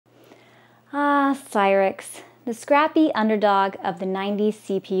Ah, Cyrix, the scrappy underdog of the 90s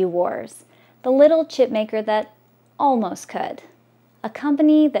CPU wars, the little chipmaker that almost could. A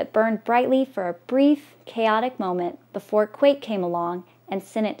company that burned brightly for a brief, chaotic moment before Quake came along and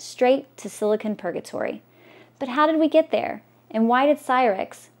sent it straight to silicon purgatory. But how did we get there? And why did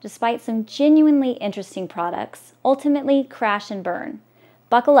Cyrix, despite some genuinely interesting products, ultimately crash and burn?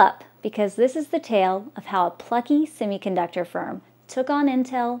 Buckle up, because this is the tale of how a plucky semiconductor firm took on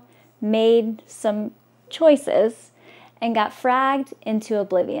Intel, made some choices, and got fragged into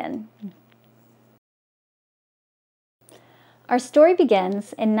oblivion. Our story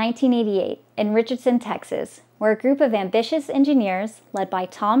begins in 1988 in Richardson, Texas, where a group of ambitious engineers led by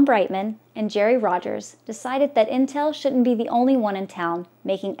Tom Brightman and Jerry Rogers decided that Intel shouldn't be the only one in town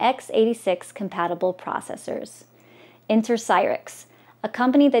making x86 compatible processors. Enter Cyrix, a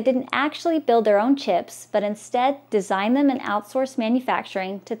company that didn't actually build their own chips, but instead designed them and outsourced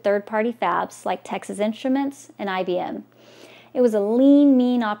manufacturing to third-party fabs like Texas Instruments and IBM. It was a lean,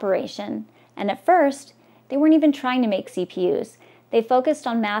 mean operation, and at first, they weren't even trying to make CPUs. They focused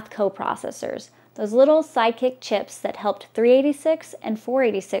on math coprocessors, those little sidekick chips that helped 386 and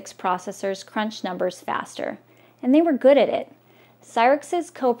 486 processors crunch numbers faster. And they were good at it. Cyrix's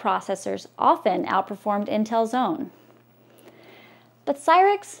coprocessors often outperformed Intel's own. But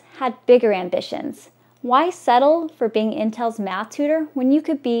Cyrix had bigger ambitions. Why settle for being Intel's math tutor when you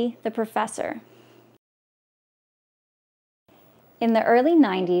could be the professor? In the early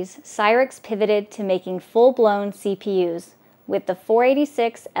 90s, Cyrix pivoted to making full-blown CPUs with the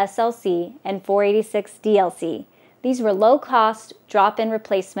 486 SLC and 486 DLC. These were low-cost, drop-in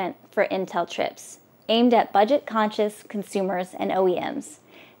replacement for Intel chips, aimed at budget-conscious consumers and OEMs.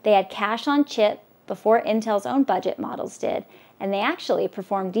 They had cash on chip before Intel's own budget models did, and they actually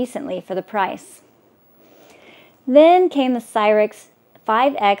performed decently for the price. Then came the Cyrix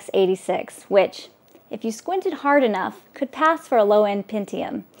 5x86, which, if you squinted hard enough, could pass for a low-end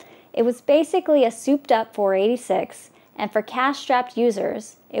Pentium. It was basically a souped-up 486, and for cash-strapped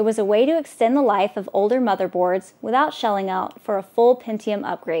users, it was a way to extend the life of older motherboards without shelling out for a full Pentium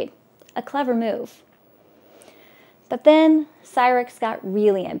upgrade. A clever move. But then, Cyrix got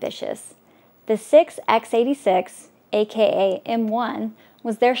really ambitious. The 6x86, aka M1,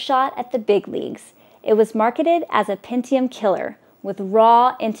 was their shot at the big leagues. It was marketed as a Pentium killer, with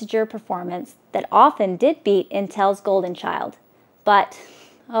raw integer performance that often did beat Intel's golden child. But,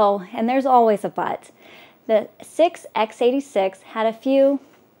 oh, and there's always a but, the 6x86 had a few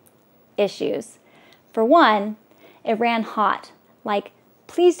issues. For one, it ran hot, like,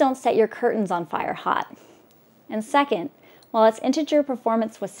 please don't set your curtains on fire hot. And second, while its integer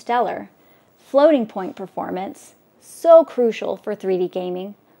performance was stellar, floating point performance, so crucial for 3D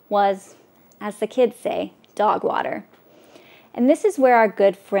gaming, was, as the kids say, dog water. And this is where our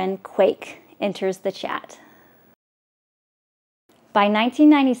good friend Quake enters the chat. By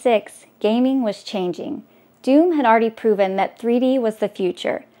 1996, gaming was changing. Doom had already proven that 3D was the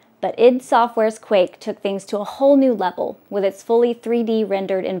future, but id Software's Quake took things to a whole new level with its fully 3D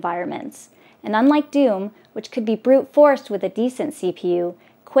rendered environments. And unlike Doom, which could be brute forced with a decent CPU,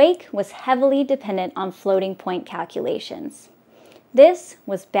 Quake was heavily dependent on floating point calculations. This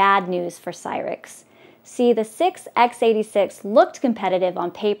was bad news for Cyrix. See, the 6x86 looked competitive on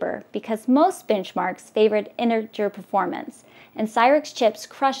paper because most benchmarks favored integer performance, and Cyrix chips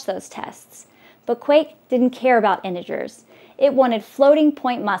crushed those tests. But Quake didn't care about integers. It wanted floating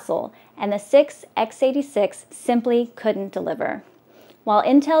point muscle, and the 6x86 simply couldn't deliver. While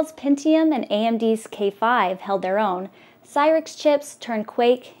Intel's Pentium and AMD's K5 held their own, Cyrix chips turned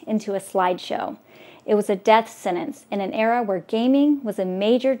Quake into a slideshow. It was a death sentence in an era where gaming was a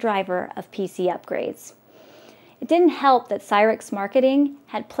major driver of PC upgrades. It didn't help that Cyrix marketing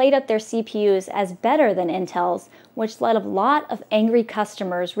had played up their CPUs as better than Intel's, which led a lot of angry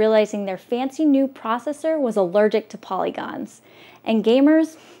customers realizing their fancy new processor was allergic to polygons. And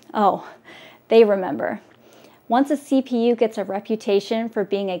gamers, oh, they remember. Once a CPU gets a reputation for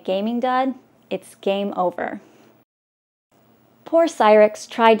being a gaming dud, it's game over. Poor Cyrix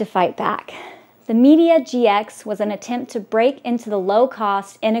tried to fight back. The Media GX was an attempt to break into the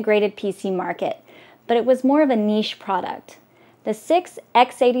low-cost integrated PC market, but it was more of a niche product. The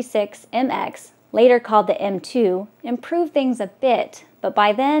 6x86MX, later called the M2, improved things a bit, but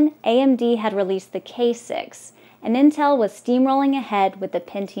by then AMD had released the K6, and Intel was steamrolling ahead with the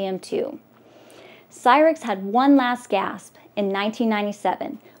Pentium 2. Cyrix had one last gasp in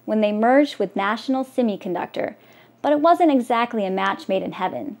 1997 when they merged with National Semiconductor, but it wasn't exactly a match made in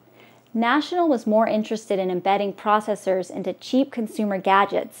heaven. National was more interested in embedding processors into cheap consumer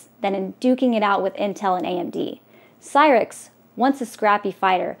gadgets than in duking it out with Intel and AMD. Cyrix, once a scrappy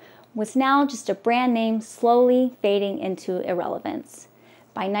fighter, was now just a brand name slowly fading into irrelevance.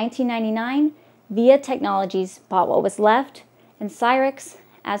 By 1999, VIA Technologies bought what was left, and Cyrix,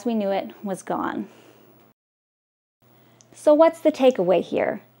 as we knew it, was gone. So what's the takeaway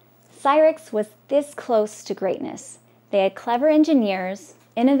here? Cyrix was this close to greatness. They had clever engineers,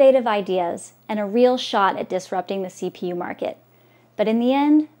 innovative ideas, and a real shot at disrupting the CPU market. But in the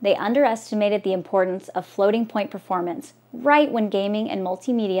end, they underestimated the importance of floating point performance right when gaming and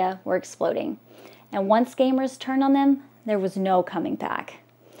multimedia were exploding. And once gamers turned on them, there was no coming back.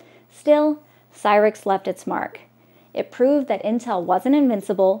 Still, Cyrix left its mark. It proved that Intel wasn't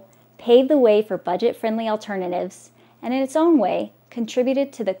invincible, paved the way for budget-friendly alternatives, and in its own way,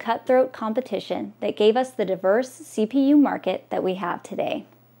 contributed to the cutthroat competition that gave us the diverse CPU market that we have today.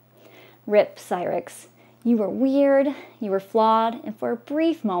 RIP Cyrix. You were weird, you were flawed, and for a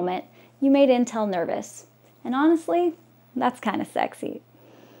brief moment, you made Intel nervous. And honestly, that's kind of sexy.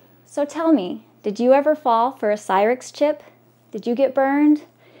 So tell me, did you ever fall for a Cyrix chip? Did you get burned?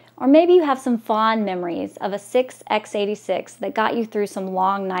 Or maybe you have some fond memories of a 6x86 that got you through some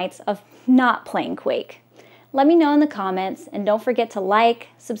long nights of not playing Quake. Let me know in the comments, and don't forget to like,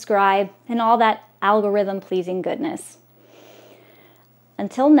 subscribe, and all that algorithm-pleasing goodness.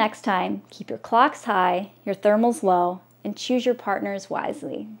 Until next time, keep your clocks high, your thermals low, and choose your partners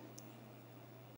wisely.